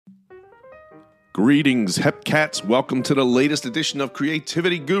Greetings, Hepcats. Welcome to the latest edition of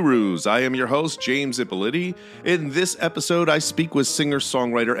Creativity Gurus. I am your host, James Ippoliti. In this episode, I speak with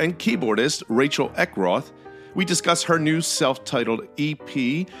singer-songwriter and keyboardist Rachel Eckroth. We discuss her new self-titled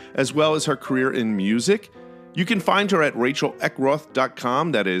EP, as well as her career in music. You can find her at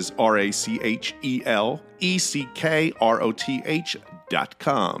racheleckroth.com. That is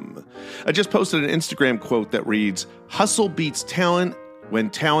RACHELECKROTH.com. I just posted an Instagram quote that reads, "Hustle beats talent when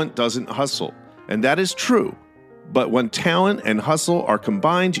talent doesn't hustle." And that is true. But when talent and hustle are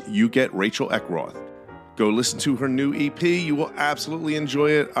combined, you get Rachel Eckroth. Go listen to her new EP. You will absolutely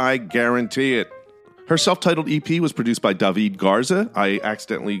enjoy it. I guarantee it. Her self-titled EP was produced by David Garza. I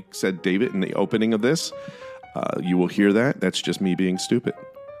accidentally said David in the opening of this. You will hear that. That's just me being stupid.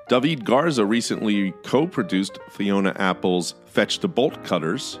 David Garza recently co-produced Fiona Apple's Fetch the Bolt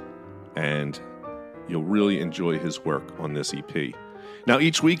Cutters, and you'll really enjoy his work on this EP. Now,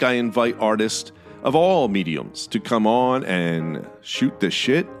 each week I invite artists of all mediums to come on and shoot the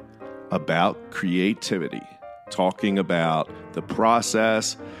shit about creativity, talking about the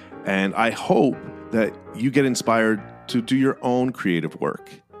process, and I hope that you get inspired to do your own creative work.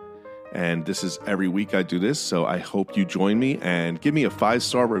 And this is every week I do this, so I hope you join me and give me a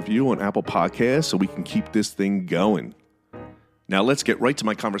 5-star review on Apple Podcasts so we can keep this thing going. Now let's get right to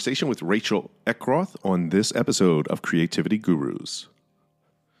my conversation with Rachel Eckroth on this episode of Creativity Gurus.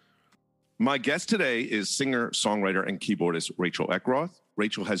 My guest today is singer-songwriter and keyboardist Rachel Eckroth.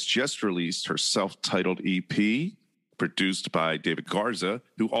 Rachel has just released her self-titled EP, produced by David Garza,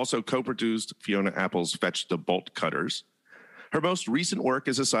 who also co-produced Fiona Apple's Fetch the Bolt Cutters. Her most recent work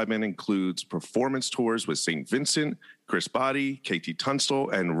as a sideman includes performance tours with St. Vincent, Chris Botti, KT Tunstall,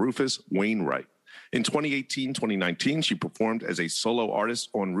 and Rufus Wainwright. In 2018-2019, she performed as a solo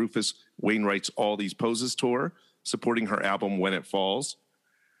artist on Rufus Wainwright's All These Poses tour, supporting her album When It Falls.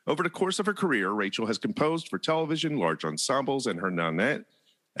 Over the course of her career, Rachel has composed for television, large ensembles, and her nonet,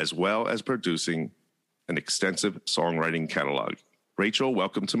 as well as producing an extensive songwriting catalog. Rachel,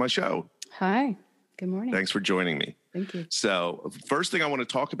 welcome to my show. Hi. Good morning. Thanks for joining me. Thank you. So, first thing I want to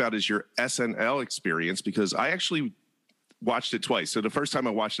talk about is your SNL experience, because I actually watched it twice. So the first time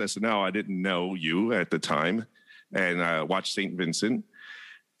I watched SNL, I didn't know you at the time, and I watched St. Vincent.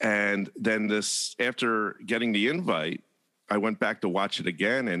 And then after getting the invite, I went back to watch it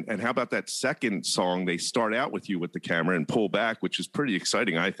again. And how about that second song? They start out with you with the camera and pull back, which is pretty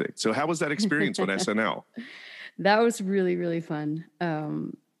exciting, I think. So how was that experience on SNL? That was really, really fun.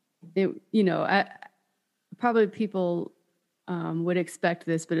 Probably people would expect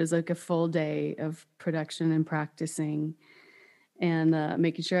this, but it was like a full day of production and practicing and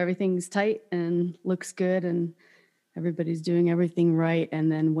making sure everything's tight and looks good and everybody's doing everything right. And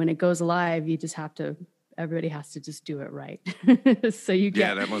then when it goes live, everybody has to just do it right. So you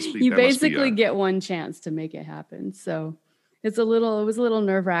basically get one chance to make it happen. So it was a little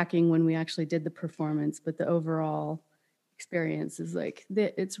nerve-wracking when we actually did the performance, but the overall experience is like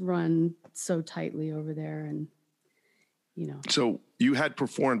it's run so tightly over there. And So you had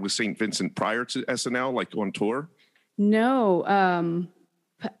performed with St. Vincent prior to SNL, like on tour? No.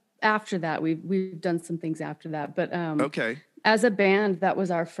 After that, we've done some things after that, but okay. As a band, that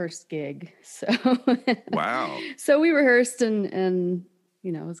was our first gig. So wow. So we rehearsed and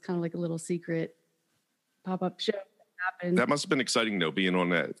it was kind of like a little secret pop-up show that happened. That must have been exciting though, being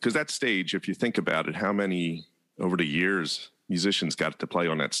on that, because that stage, if you think about it, how many over the years musicians got to play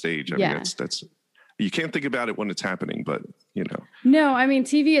on that stage? I mean, that's you can't think about it when it's happening, but No, I mean,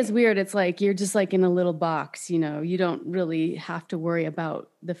 TV is weird. It's like you're just like in a little box. You don't really have to worry about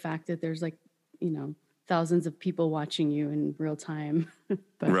the fact that there's like thousands of people watching you in real time.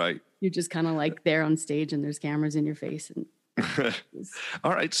 But right. You're just kind of like there on stage and there's cameras in your face. And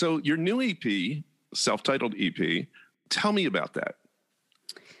all right. So your new EP, self-titled EP, tell me about that.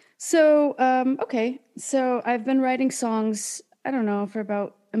 So, okay. So I've been writing songs,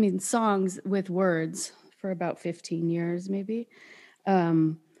 songs with words for about 15 years, maybe.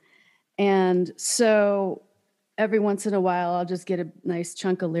 And so every once in a while, I'll just get a nice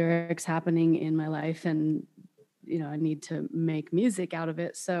chunk of lyrics happening in my life and, I need to make music out of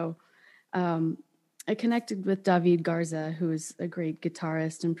it. So I connected with David Garza, who is a great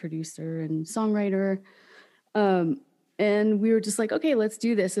guitarist and producer and songwriter. And we were just like, okay, let's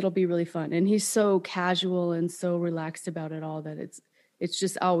do this. It'll be really fun. And he's so casual and so relaxed about it all that it's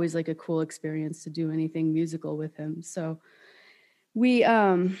just always like a cool experience to do anything musical with him. So we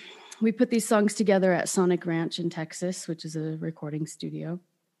put these songs together at Sonic Ranch in Texas, which is a recording studio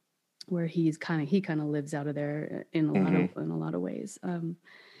where he kind of lives out of there in a lot of ways.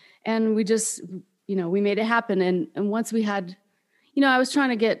 And we just, we made it happen. And once we had, I was trying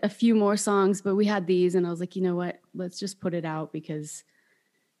to get a few more songs, but we had these and I was like, you know what, let's just put it out because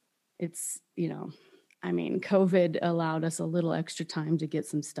it's, COVID allowed us a little extra time to get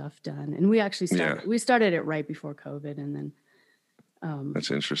some stuff done. And we actually started it right before COVID. And then,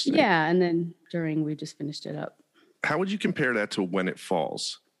 that's interesting. Yeah. And then we just finished it up. How would you compare that to When It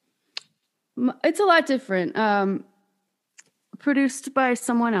Falls? It's a lot different. Produced by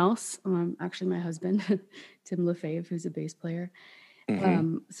someone else, actually my husband, Tim Lefebvre, who's a bass player.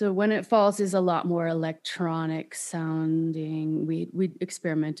 Mm-hmm. So When It Falls is a lot more electronic sounding. We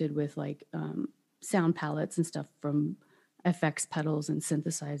experimented with like sound palettes and stuff from FX pedals and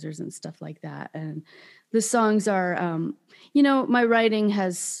synthesizers and stuff like that. And the songs are, my writing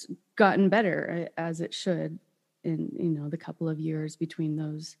has gotten better as it should in, the couple of years between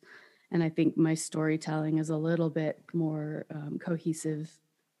those. And I think my storytelling is a little bit more cohesive,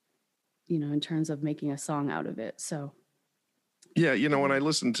 in terms of making a song out of it. So. Yeah. When I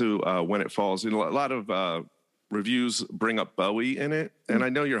listen to When It Falls, a lot of reviews bring up Bowie in it. And I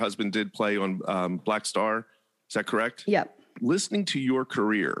know your husband did play on Black Star. Is that correct? Yep. Listening to your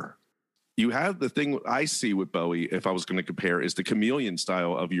career, you have the thing I see with Bowie, if I was going to compare, is the chameleon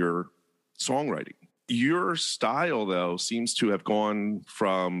style of your songwriting. Your style, though, seems to have gone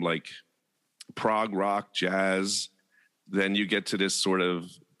from like prog rock, jazz, then you get to this sort of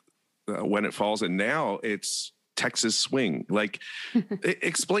When It Falls, and now it's Texas swing. Like,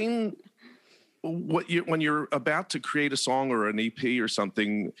 explain when you're about to create a song or an EP or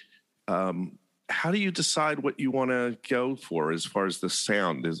something, how do you decide what you want to go for as far as the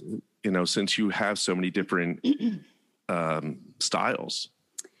sound is, since you have so many different styles?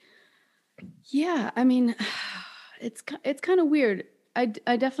 Yeah, I mean, it's kind of weird. I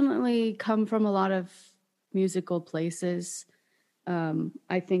definitely come from a lot of musical places.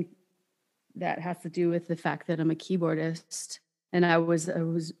 I think that has to do with the fact that I'm a keyboardist, and I was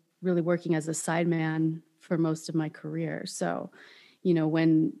really working as a sideman for most of my career. So,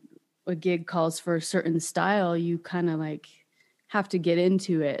 when a gig calls for a certain style, you kind of like have to get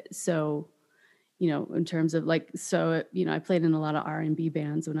into it. So, in terms of like, I played in a lot of R&B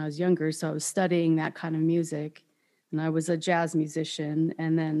bands when I was younger. So I was studying that kind of music, and I was a jazz musician.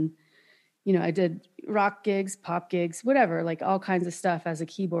 And then, I did rock gigs, pop gigs, whatever, like all kinds of stuff as a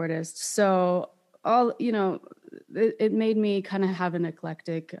keyboardist. So it made me kind of have an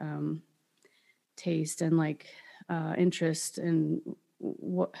eclectic taste and like interest in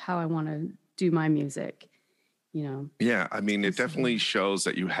how I want to do my music, Yeah, I mean, it definitely shows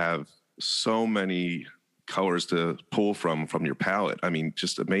that you have so many colors to pull from your palette. I mean,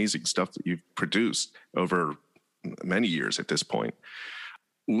 just amazing stuff that you've produced over many years at this point.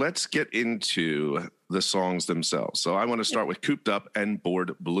 Let's get into the songs themselves. So I want to start with Cooped Up and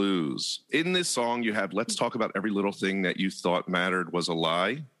Bored Blues. In this song, you have Let's Talk About Every Little Thing That You Thought Mattered Was a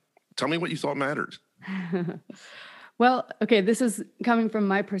Lie. Tell me what you thought mattered. Well, okay, this is coming from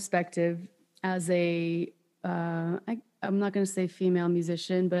my perspective as I'm not going to say female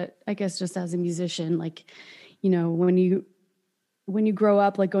musician, but I guess just as a musician, like, when you grow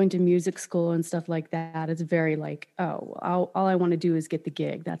up, like going to music school and stuff like that, it's very like, oh, all I want to do is get the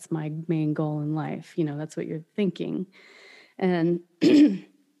gig. That's my main goal in life. That's what you're thinking. And,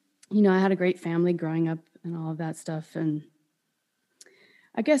 I had a great family growing up and all of that stuff. And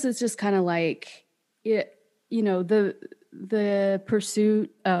I guess it's just kind of like it, the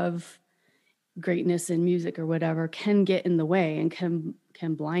pursuit of greatness in music or whatever can get in the way and can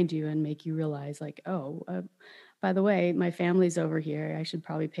blind you and make you realize like, by the way, my family's over here. I should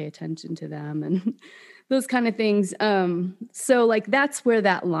probably pay attention to them and those kind of things. So like, that's where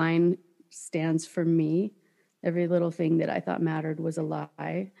that line stands for me. Every little thing that I thought mattered was a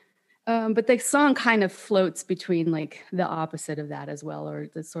lie. But the song kind of floats between like the opposite of that as well, or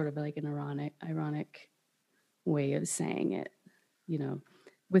it's sort of like an ironic way of saying it,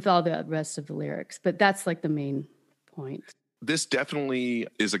 with all the rest of the lyrics. But that's like the main point. This definitely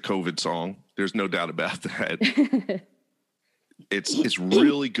is a COVID song. There's no doubt about that. It's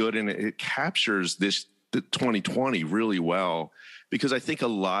really good, and it captures the 2020 really well, because I think a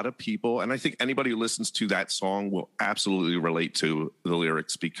lot of people, and I think anybody who listens to that song will absolutely relate to the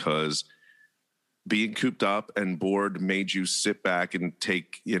lyrics, because being cooped up and bored made you sit back and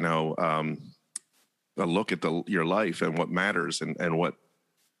take, a look at your life and what matters and what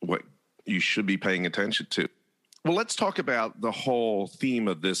you should be paying attention to. Well, let's talk about the whole theme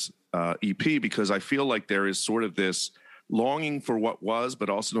of this EP, because I feel like there is sort of this longing for what was, but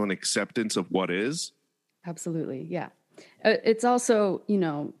also an acceptance of what is. Absolutely. Yeah. It's also,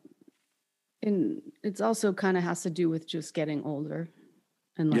 it's also kind of has to do with just getting older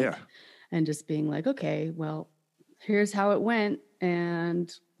and and just being like, okay, well, here's how it went.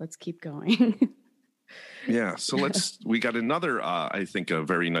 and let's keep going. Yeah. So we got another, I think a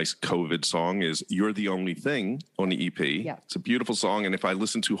very nice COVID song is You're the Only Thing on the EP. Yeah. It's a beautiful song. And if I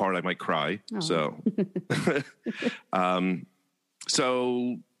listen too hard, I might cry. Oh.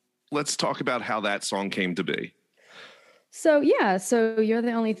 So let's talk about how that song came to be. So You're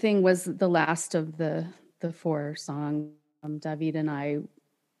the Only Thing was the last of the 4 songs. David and I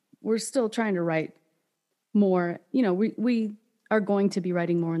were still trying to write more. We are going to be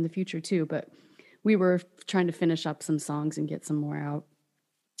writing more in the future too, but we were trying to finish up some songs and get some more out.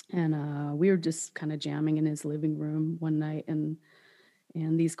 And we were just kind of jamming in his living room one night, and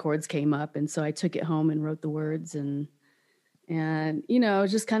these chords came up, and so I took it home and wrote the words, and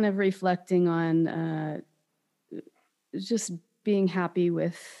just kind of reflecting on just being happy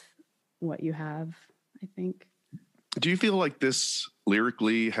with what you have, I think. Do you feel like this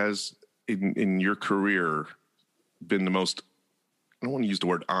lyrically has in your career been the most, I don't want to use the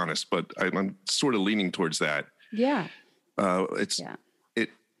word honest, but I'm sort of leaning towards that. Yeah.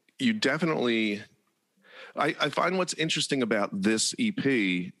 You definitely, I find what's interesting about this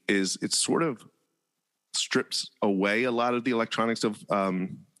EP is it sort of strips away a lot of the electronics of,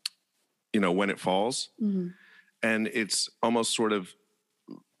 When It Falls. Mm-hmm. And it's almost sort of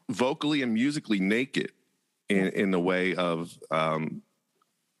vocally and musically naked in the way of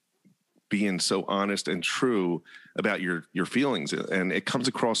being so honest and true about your feelings. And it comes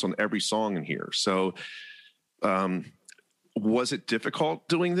across on every song in here. So was it difficult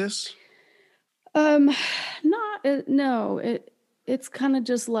doing this? No, it's kind of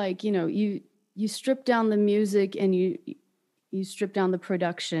just like, you strip down the music and you strip down the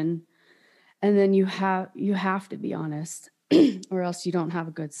production, and then you have to be honest or else you don't have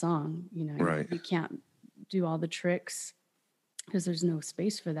a good song. Right. You can't do all the tricks because there's no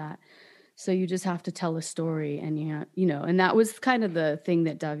space for that. So you just have to tell a story, and and that was kind of the thing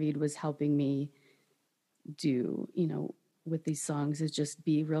that David was helping me do, with these songs, is just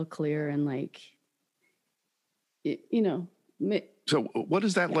be real clear and So what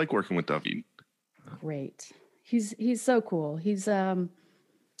is that like working with David? Great. He's so cool. He's the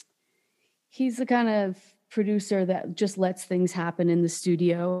kind of producer that just lets things happen in the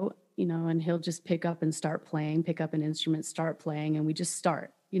studio, and he'll just pick up an instrument, start playing, and we just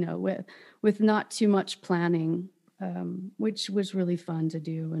start, with not too much planning, which was really fun to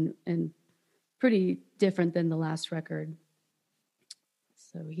do and pretty different than the last record.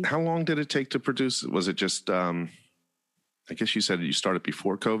 So how long did it take to produce? Was it just, I guess you said you started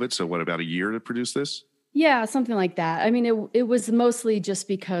before COVID. So what, about a year to produce this? Yeah, something like that. I mean, it was mostly just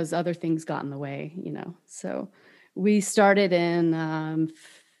because other things got in the way, So we started in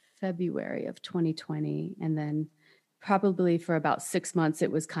February of 2020, and then probably for about 6 months,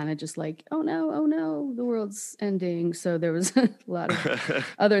 it was kind of just like, oh no, the world's ending. So there was a lot of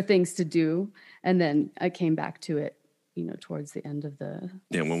other things to do. And then I came back to it, towards the end of the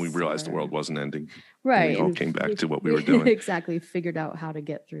when we realized the world wasn't ending. Right. We all came back to what we were doing. Exactly. Figured out how to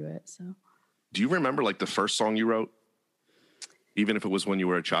get through it. So do you remember the first song you wrote? Even if it was when you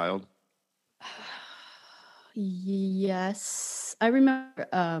were a child? Yes. I remember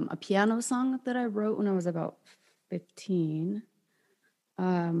a piano song that I wrote when I was about 15.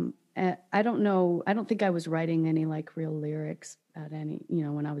 I don't know. I don't think I was writing any real lyrics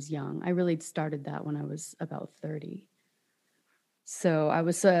when I was young. I really started that when I was about 30. So I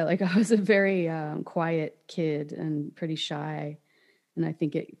was I was a very quiet kid and pretty shy. And I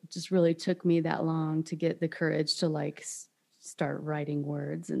think it just really took me that long to get the courage to start writing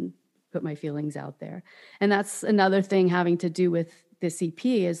words and put my feelings out there. And that's another thing having to do with this EP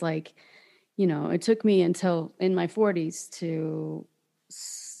is it took me until in my 40s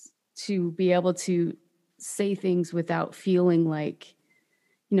to be able to say things without feeling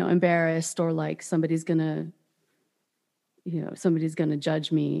embarrassed or somebody's gonna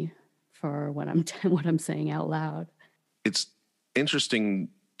judge me for what I'm saying out loud. It's interesting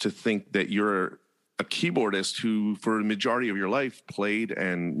to think that you're a keyboardist who, for the majority of your life, played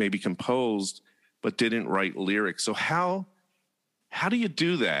and maybe composed, but didn't write lyrics. So how do you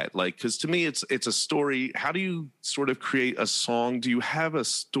do that? Because to me, it's a story. How do you sort of create a song? Do you have a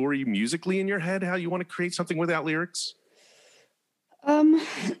story musically in your head? How you want to create something without lyrics?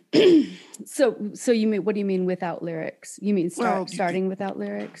 So you mean, what do you mean without lyrics? You mean starting without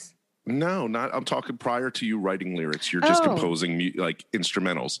lyrics? No, I'm talking prior to you writing lyrics. You're just composing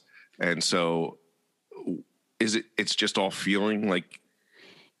instrumentals. And so it's just all feeling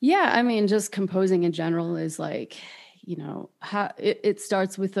Yeah. I mean, just composing in general is how it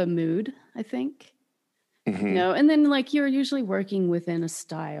starts with a mood, I think, mm-hmm. And then you're usually working within a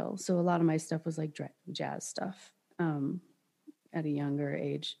style. So a lot of my stuff was jazz stuff. at a younger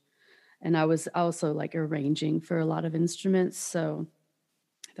age. And I was also like arranging for a lot of instruments. So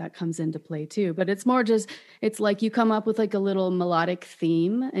that comes into play too. But it's more just, it's like you come up with like a little melodic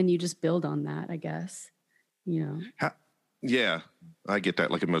theme and you just build on that, I guess, you know. Yeah, I get that,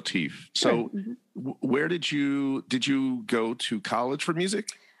 like a motif. Sure. So where did you go to college for music?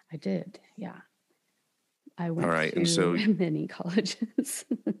 I did. Yeah. I went All right. to And so many colleges.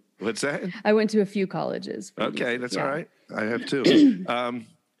 what's that? I went to a few colleges. Okay, that's all right. I have too.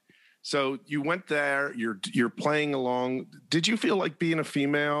 So you went there. You're playing along. Did you feel like being a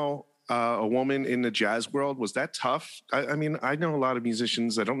female, a woman in the jazz world, was that tough? I mean, I know a lot of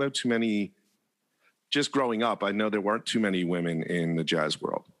musicians. I don't know too many. Just growing up, I know there weren't too many women in the jazz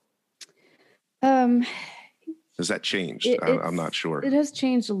world. Has that changed? I'm not sure. It has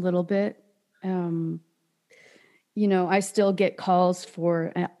changed a little bit. You know, I still get calls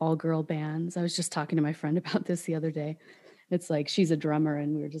for all-girl bands. I was just talking to my friend about this the other day. It's like, she's a drummer,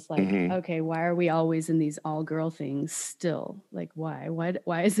 and we were just like, okay, why are we always in these all-girl things still? Like, why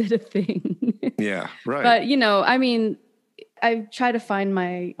is it a thing? Yeah, right. But, you know, I mean, I try to find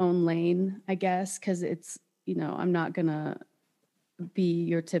my own lane, I guess, because it's, you know, I'm not going to be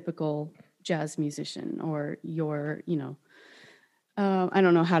your typical jazz musician or your, you know, I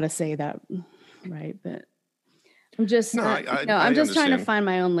don't know how to say that, right? But I'm just, I'm just trying to find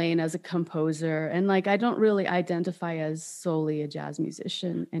my own lane as a composer. And like, I don't really identify as solely a jazz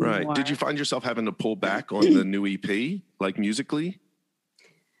musician anymore. Right. Did you find yourself having to pull back on the new EP, like musically?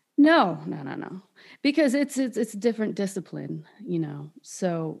 No. Because it's a different discipline, you know?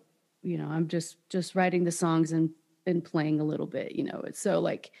 So, you know, I'm just writing the songs and playing a little bit, you know? It's so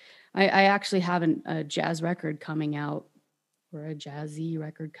like, I actually have a jazz record coming out, or a jazzy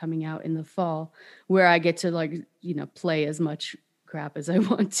record coming out in the fall, where I get to like, you know, play as much crap as I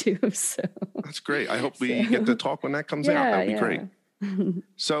want to. So that's great. I hope we get to talk when that comes out. That'd be great.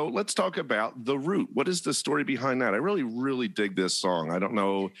 So let's talk about The Root. What is the story behind that? I really, really dig this song. I don't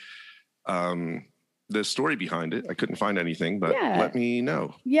know the story behind it. I couldn't find anything, but let me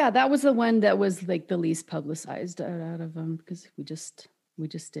know. Yeah, that was the one that was like the least publicized out of them, because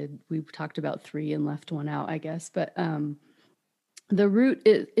we talked about 3 and left one out, I guess. But The Root,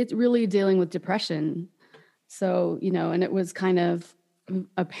 it's really dealing with depression. So, you know, and it was kind of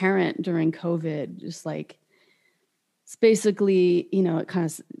apparent during COVID, just like, it's basically, you know, it kind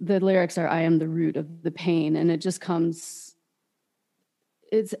of, the lyrics are, I am the root of the pain. And it just comes,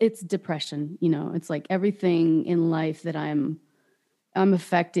 it's depression, you know, it's like everything in life that I'm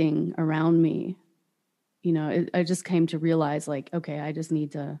affecting around me, you know, I just came to realize like, okay, I just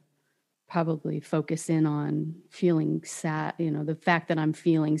need to probably focus in on feeling sad, you know, the fact that I'm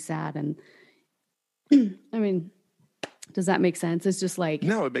feeling sad. And I mean, does that make sense? It's just like,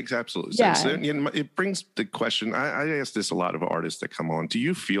 no, it makes absolute sense. You know, it brings the question. I ask this a lot of artists that come on. Do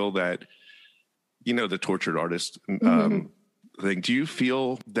you feel that, you know, the tortured artist thing, do you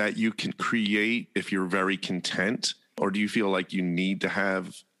feel that you can create if you're very content, or do you feel like you need to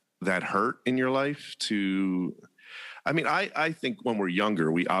have that hurt in your life to, I mean, I think when we're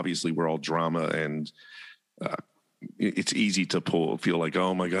younger, we're all drama, and it's easy to feel like,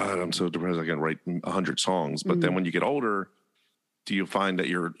 oh my God, I'm so depressed, I can write 100 songs. But then when you get older, do you find that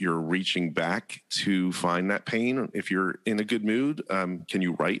you're reaching back to find that pain? If you're in a good mood, can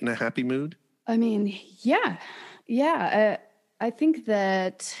you write in a happy mood? I mean, yeah. I think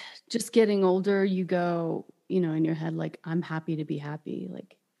that just getting older, you go, you know, in your head, like, I'm happy to be happy.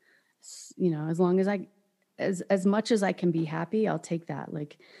 Like, you know, as long as as much as I can be happy, I'll take that.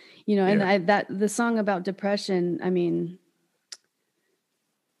 Like, you know, and the song about depression, I mean,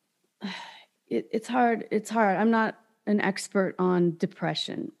 it's hard. It's hard. I'm not an expert on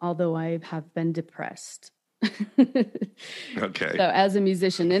depression, although I have been depressed. Okay. So as a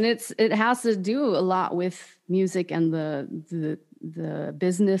musician, and it has to do a lot with music and the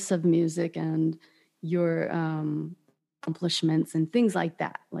business of music and your accomplishments and things like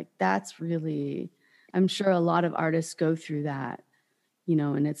that. Like, that's really, I'm sure a lot of artists go through that, you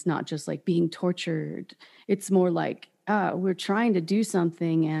know, and it's not just like being tortured. It's more like, we're trying to do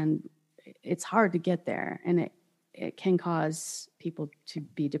something and it's hard to get there. And it can cause people to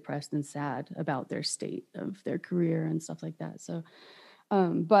be depressed and sad about their state of their career and stuff like that. So,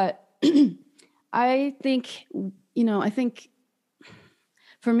 but I think, you know, I think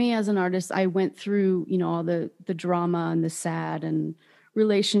for me as an artist, I went through, you know, all the drama and the sad and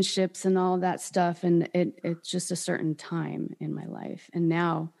relationships and all that stuff. And it's just a certain time in my life. And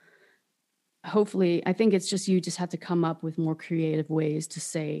now, hopefully, I think it's just, you just have to come up with more creative ways to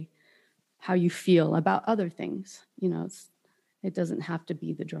say how you feel about other things. You know, it doesn't have to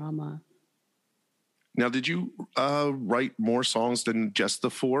be the drama. Now, did you write more songs than just the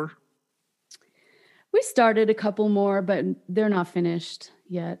 4? We started a couple more, but they're not finished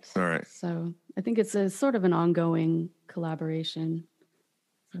yet. All right. So I think it's a sort of an ongoing collaboration.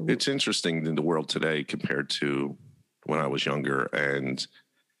 So It's interesting in the world today compared to when I was younger, and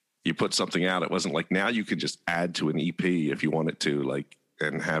you put something out. It wasn't like now you could just add to an EP if you wanted to, like,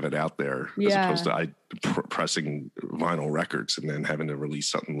 and have it out there, as opposed to pressing vinyl records and then having to release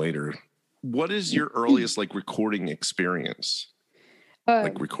something later. What is your earliest like recording experience?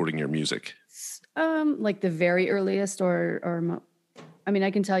 Like recording your music? Like the very earliest, or I mean,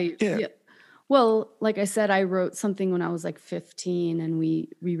 I can tell you. Yeah. Well, like I said, I wrote something when I was like 15, and we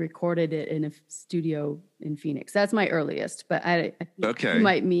recorded it in a studio in Phoenix. That's my earliest, but I think you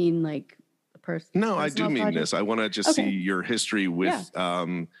might mean like a person. No, I do mean this. I want to just see your history with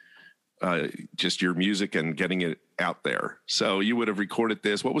just your music and getting it out there. So you would have recorded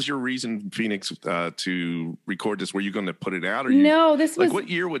this. What was your reason, Phoenix, to record this? Were you going to put it out? Or no, this was... What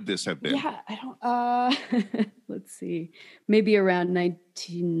year would this have been? Yeah, I don't... let's see. Maybe around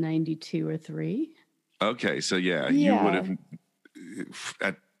 1992 or 3. Okay, so you would have...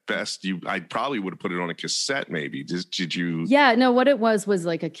 At best, I probably would have put it on a cassette, maybe. Did you... Yeah, no, what it was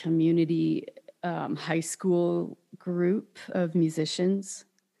like a community high school group of musicians.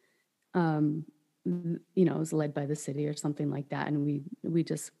 It was led by the city or something like that, and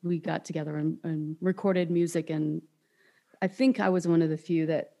we got together and recorded music, and I think I was one of the few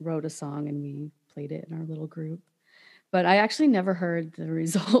that wrote a song and we played it in our little group. But I actually never heard the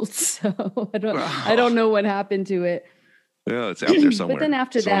results, so I don't know what happened to it. Yeah, it's out there somewhere. But then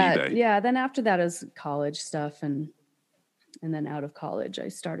after that is college stuff, and then out of college, I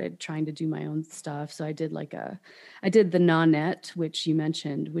started trying to do my own stuff. So I did the Nonette, which you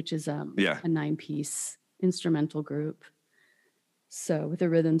mentioned, which is a 9-piece instrumental group. So with a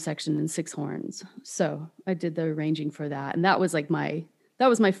rhythm section and 6 horns. So I did the arranging for that. And that was my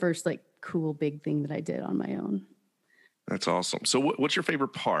first like cool big thing that I did on my own. That's awesome. So what's your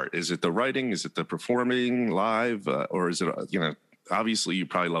favorite part? Is it the writing? Is it the performing live? Or is it, obviously you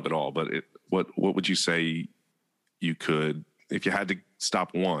probably love it all, but what would you say you could, if you had to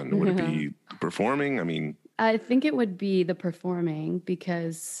stop one, would it be performing? I mean, I think it would be the performing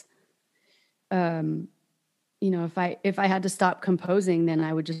because, if I had to stop composing, then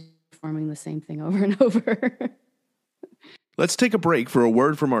I would just be performing the same thing over and over. Let's take a break for a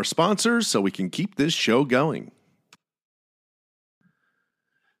word from our sponsors so we can keep this show going.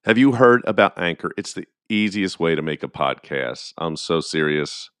 Have you heard about Anchor? It's the easiest way to make a podcast. I'm so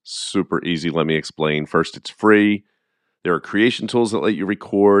serious. Super easy. Let me explain. First, it's free. There are creation tools that let you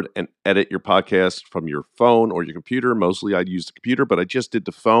record and edit your podcast from your phone or your computer. Mostly I'd use the computer, but I just did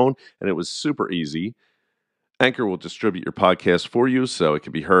the phone, and it was super easy. Anchor will distribute your podcast for you so it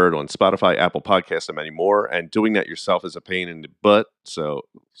can be heard on Spotify, Apple Podcasts, and many more. And doing that yourself is a pain in the butt, so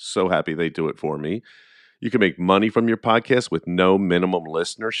happy they do it for me. You can make money from your podcast with no minimum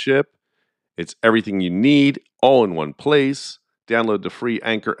listenership. It's everything you need, all in one place. Download the free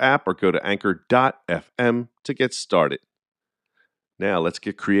Anchor app or go to anchor.fm to get started. Now, let's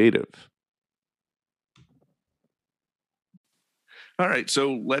get creative. All right,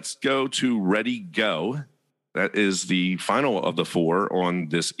 so let's go to Ready Go. That is the final of the 4 on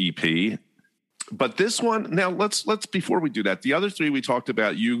this EP. But this one, now let's before we do that, the other 3 we talked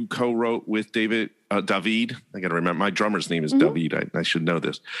about, you co-wrote with David. I got to remember, my drummer's name is David. I should know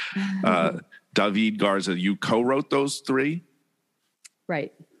this. David Garza, you co-wrote those 3?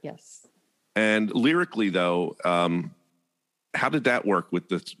 Right, yes. And lyrically, though, how did that work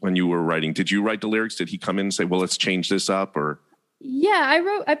when you were writing? Did you write the lyrics? Did he come in and say, well, let's change this up? Or... Yeah,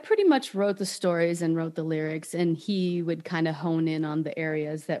 I pretty much wrote the stories and wrote the lyrics, and he would kind of hone in on the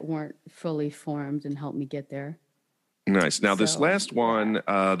areas that weren't fully formed and help me get there. Nice. Now, this last one,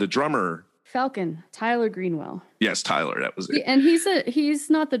 the drummer... Falcon, Tyler Greenwell. Yes, Tyler, that was it. And he's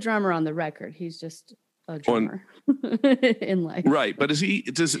not the drummer on the record. He's just a drummer in life. Right, but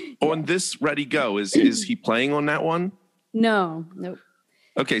on this Ready Go, is he playing on that one? No, nope.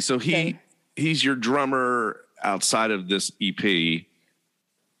 Okay, so he's your drummer outside of this EP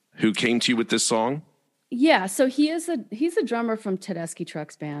who came to you with this song? Yeah, so he's a drummer from Tedeschi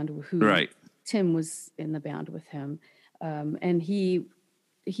Trucks band who Tim was in the band with him. And he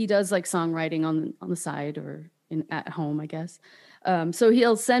does like songwriting on the side or at home, I guess. So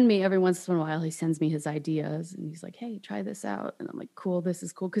he'll send me every once in a while, he sends me his ideas and he's like, hey, try this out. And I'm like, cool, this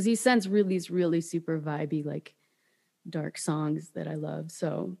is cool. Cause he sends these really super vibey, like dark songs that I love.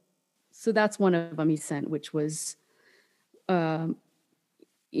 So that's one of them he sent, which was, it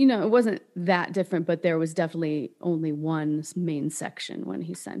wasn't that different, but there was definitely only one main section when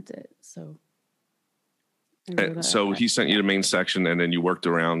he sent it. So So he sent you the main section, and then you worked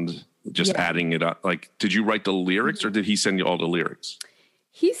around just adding it up. Like, did you write the lyrics, or did he send you all the lyrics?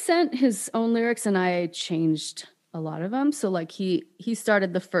 He sent his own lyrics, and I changed a lot of them. So like he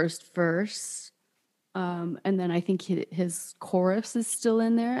started the first verse, and then I think his chorus is still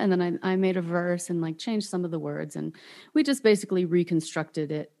in there, and then I made a verse and like changed some of the words, and we just basically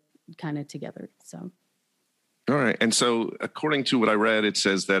reconstructed it kind of together. So. All right. And so according to what I read, it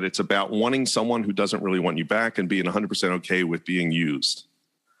says that it's about wanting someone who doesn't really want you back and being 100% okay with being used.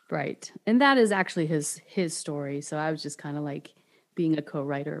 Right. And that is actually his story. So I was just kind of like being a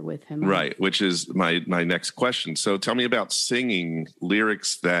co-writer with him. Right. Which is my next question. So tell me about singing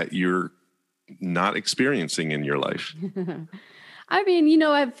lyrics that you're not experiencing in your life. I mean,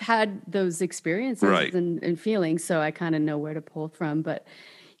 I've had those experiences right. and feelings, so I kind of know where to pull from. But,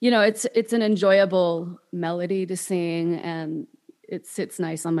 it's an enjoyable melody to sing, and it sits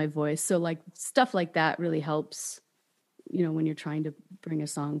nice on my voice. So like stuff like that really helps, when you're trying to bring a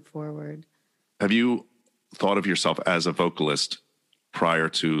song forward. Have you thought of yourself as a vocalist prior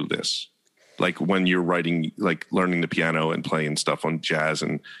to this? Like when you're writing, like learning the piano and playing stuff on jazz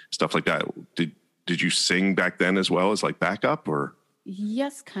and stuff like that, did you sing back then as well as like backup, or?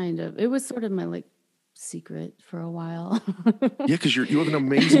 Yes, kind of. It was sort of my like secret for a while. Yeah, because you have an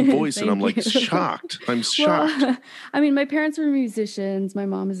amazing voice, and I'm like shocked. I'm shocked. Well, I mean, my parents were musicians. My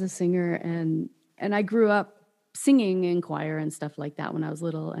mom is a singer, and I grew up singing in choir and stuff like that when I was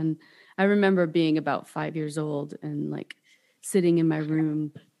little. And I remember being about 5 years old and like sitting in my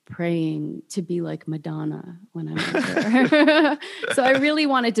room praying to be like Madonna when I was there. So I really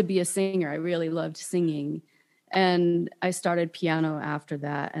wanted to be a singer. I really loved singing. And I started piano after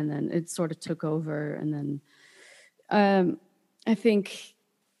that, and then it sort of took over. And then I think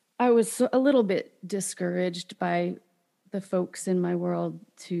I was a little bit discouraged by the folks in my world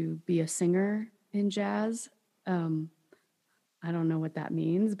to be a singer in jazz. I don't know what that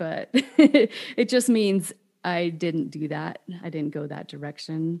means, but it just means I didn't do that. I didn't go that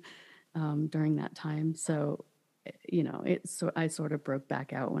direction during that time. So, I sort of broke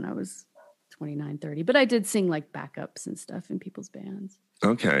back out when I was 29, 30, but I did sing like backups and stuff in people's bands.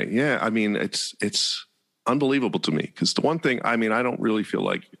 Okay. Yeah. I mean, it's unbelievable to me, because the one thing, I mean, I don't really feel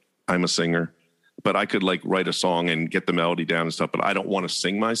like I'm a singer, but I could like write a song and get the melody down and stuff, but I don't want to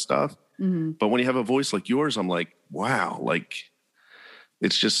sing my stuff. Mm-hmm. But when you have a voice like yours, I'm like, wow, like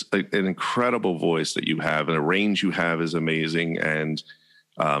it's just an incredible voice that you have, and the range you have is amazing. And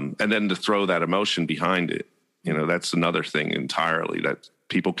then to throw that emotion behind it, that's another thing entirely, that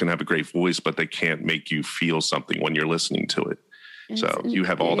people can have a great voice, but they can't make you feel something when you're listening to it. So you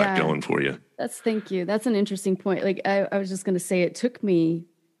have all that going for you. Thank you. That's an interesting point. Like I was just going to say, it took me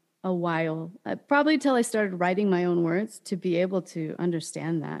a while, probably till I started writing my own words, to be able to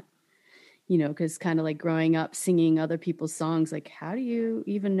understand that, because kind of like growing up singing other people's songs, like how do you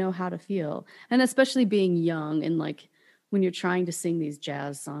even know how to feel? And especially being young, and like when you're trying to sing these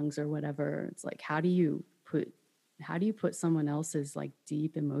jazz songs or whatever, it's like, how do you put someone else's like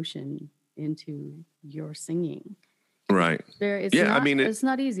deep emotion into your singing? Right. It's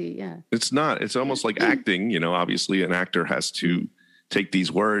not easy. Yeah. It's not. It's almost like acting. Obviously an actor has to take these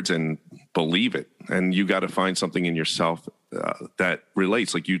words and believe it. And you got to find something in yourself that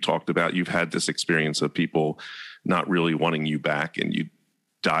relates. Like you talked about, you've had this experience of people not really wanting you back, and you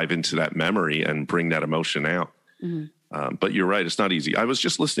dive into that memory and bring that emotion out. Mm-hmm. But you're right. It's not easy. I was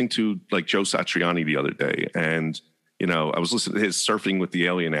just listening to like Joe Satriani the other day, and, I was listening to his Surfing with the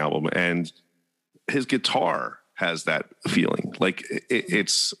Alien album, and his guitar has that feeling. Like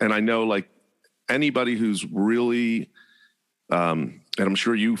it's, and I know like anybody who's really, and I'm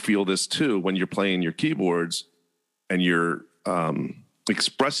sure you feel this too, when you're playing your keyboards and you're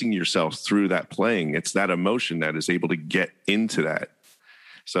expressing yourself through that playing, it's that emotion that is able to get into that.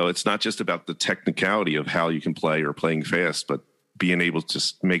 So it's not just about the technicality of how you can play or playing fast, but being able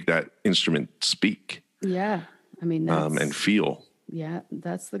to make that instrument speak. Yeah. I mean, and feel. Yeah,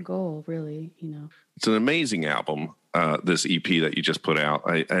 that's the goal, really, It's an amazing album, this EP that you just put out.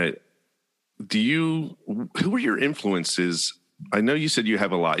 Who are your influences? I know you said you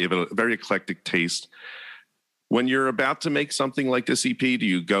have a lot. You have a very eclectic taste. When you're about to make something like this EP, do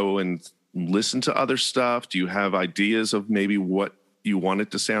you go and listen to other stuff? Do you have ideas of maybe what you want it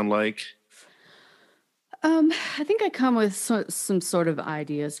to sound like? I think I come with some sort of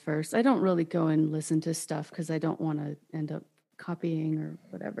ideas first. I don't really go and listen to stuff because I don't want to end up copying or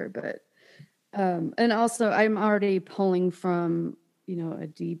whatever. But and also I'm already pulling from a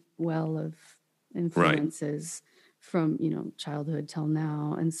deep well of influences from childhood till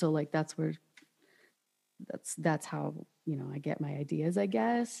now, and so like that's how I get my ideas, I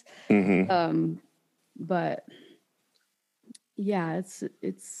guess. Mm-hmm. But yeah, that's a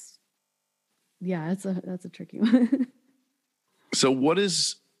tricky one. So what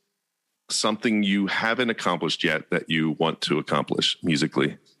is something you haven't accomplished yet that you want to accomplish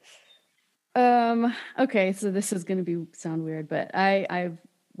musically? Okay, so this is going to sound weird, but I've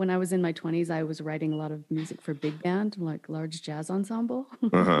when I was in my 20s, I was writing a lot of music for big band, like large jazz ensemble.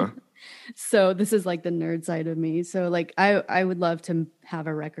 Uh-huh. So this is like the nerd side of me. So like I would love to have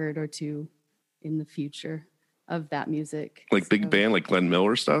a record or two in the future of that music. Like big band, like Glenn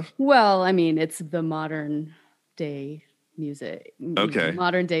Miller stuff? Well, I mean, it's the modern day music. Okay.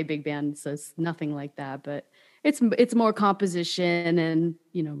 Modern day big band says nothing like that, but it's more composition and,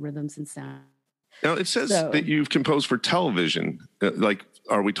 rhythms and sound. Now it says that you've composed for television. Like,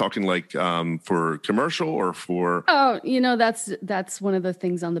 are we talking like for commercial or for? Oh, that's one of the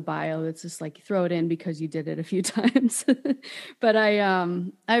things on the bio. It's just like throw it in because you did it a few times. But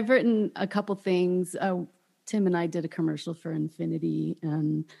I've written a couple things. Tim and I did a commercial for Infinity,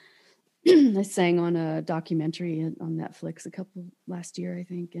 and I sang on a documentary on Netflix last year, I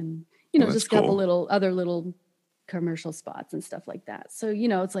think, and just a couple other little commercial spots and stuff like that. So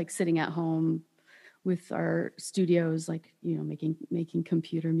it's like sitting at home with our studios, like making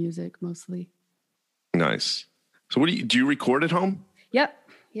computer music mostly. Nice. So do you record at home? Yep.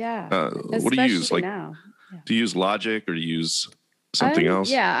 Yeah. What do you use? Like now. Yeah. Do you use Logic or do you use something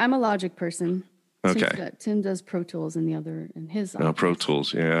else? Yeah, I'm a Logic person. Okay. Tim does Pro Tools in his office. No, Pro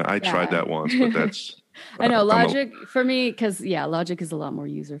Tools. Yeah, I tried that once, but that's. I know Logic for me, because Logic is a lot more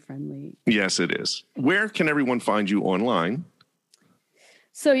user friendly. Yes, it is. Where can everyone find you online?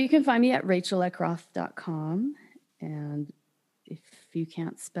 So you can find me at racheleckroth.com, and if you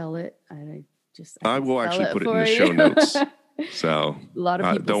can't spell it, I will actually put it in the show notes. So a lot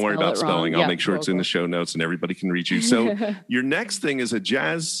of people don't worry about spelling. Wrong. I'll make sure it's in the show notes and everybody can reach you. So your next thing is a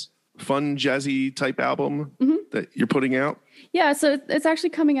fun jazzy type album that you're putting out? Yeah, so it's actually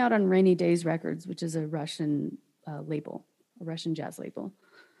coming out on Rainy Days Records, which is a Russian label, a Russian jazz label.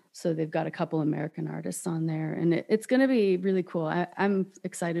 So they've got a couple American artists on there, and it's going to be really cool. I'm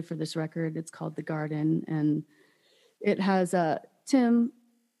excited for this record. It's called The Garden, and it has Tim,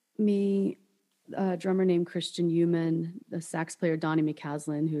 me, a drummer named Christian Human, the sax player Donnie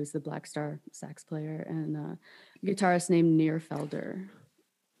McCaslin, who's the Black Star sax player, and a guitarist named Nir Felder,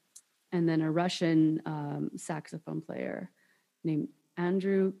 and then a Russian saxophone player named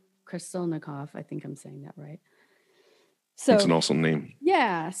Andrew Krasilnikov. I think I'm saying that right. So it's an awesome name.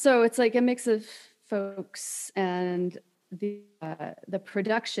 Yeah. So it's like a mix of folks, and the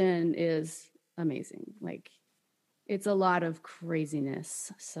production is amazing. Like it's a lot of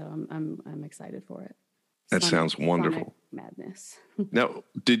craziness. So I'm excited for it. That sounds wonderful. Madness. Now,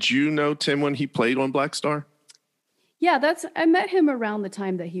 did you know Tim when he played on Black Star? Yeah, I met him around the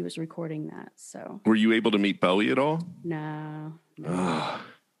time that he was recording that. So were you able to meet Bowie at all? No.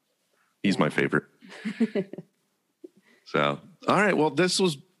 He's my favorite. So, all right. Well, this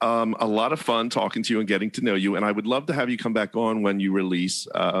was a lot of fun talking to you and getting to know you. And I would love to have you come back on when you release,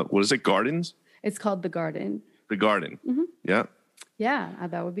 what is it, Gardens? It's called The Garden. The Garden. Mm-hmm. Yeah. Yeah,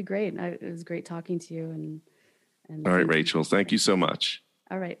 that would be great. It was great talking to you. And all right, Rachel. Thank you so much.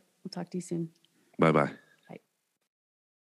 All right. We'll talk to you soon. Bye-bye.